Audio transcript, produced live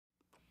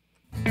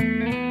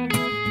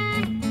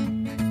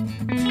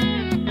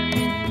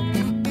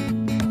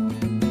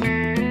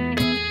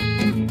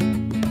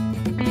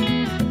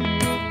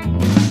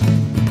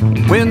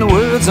When the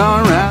words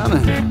are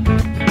rhyming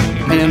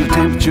and the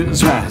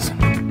temperature's rising,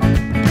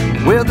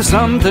 well, there's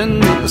something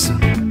missing,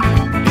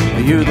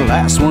 you're the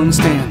last one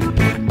standing.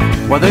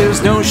 Well,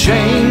 there's no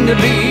shame to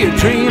be a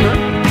dreamer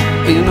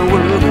in a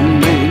world of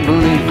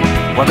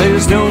make-believe. Well,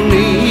 there's no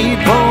need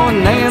for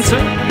an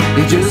answer,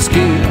 you just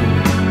give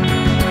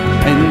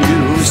and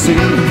you'll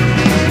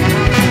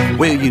receive.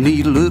 Well, you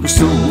need a little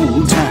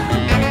soul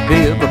time,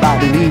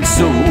 everybody needs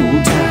soul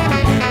time.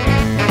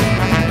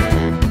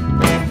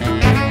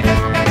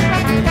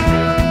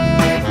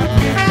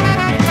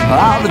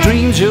 All the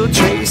dreams you're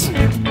chasing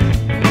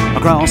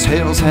across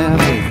hell's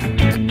halfway.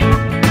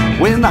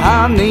 When the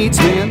heart needs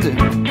mending,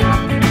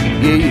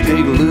 yeah, you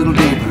dig a little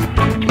deeper.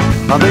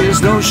 Oh,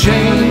 there's no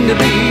shame to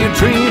be a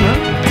dreamer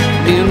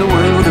in the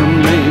world of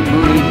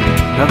make-believe.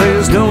 Now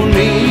there's no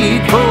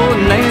need for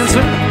an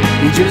answer,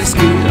 you just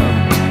give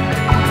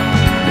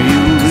and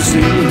you'll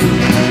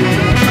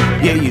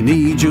receive. Yeah, you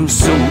need your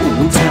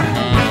soul time,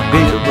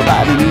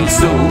 everybody needs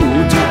soul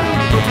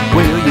time.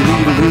 Well, you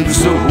need a little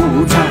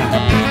soul time,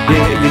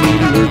 yeah, you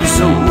need a little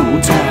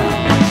soul time.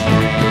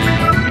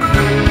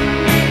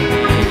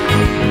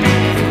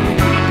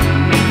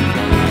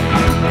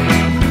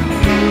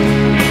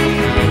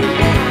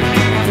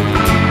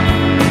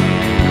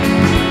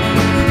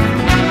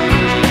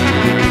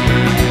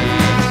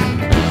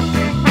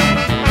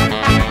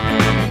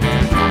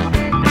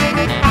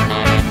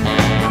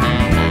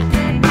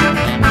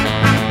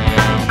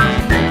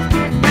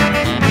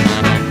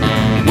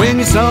 When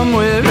you're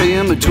somewhere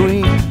in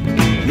between,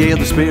 yeah,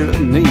 the spirit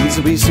needs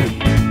to be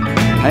seen,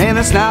 and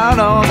it's not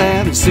all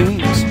that it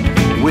seems.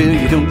 Well,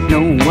 you don't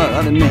know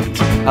what it means.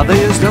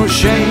 There's no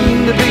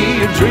shame to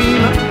be a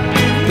dreamer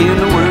in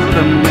the world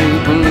of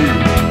make-believe.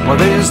 Well,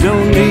 there's no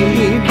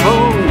need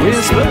for a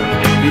whisper,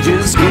 you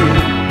just give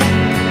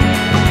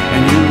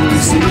and you'll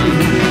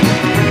receive.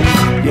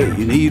 Yeah,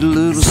 you need a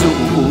little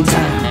soul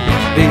time,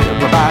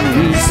 everybody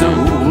needs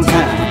soul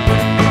time.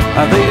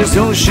 There's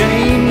no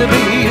shame to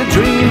be a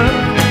dreamer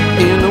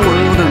in the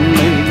world of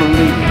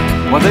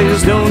make-believe. Well,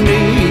 there's no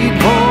need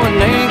for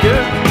an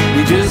anchor,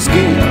 you just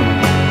give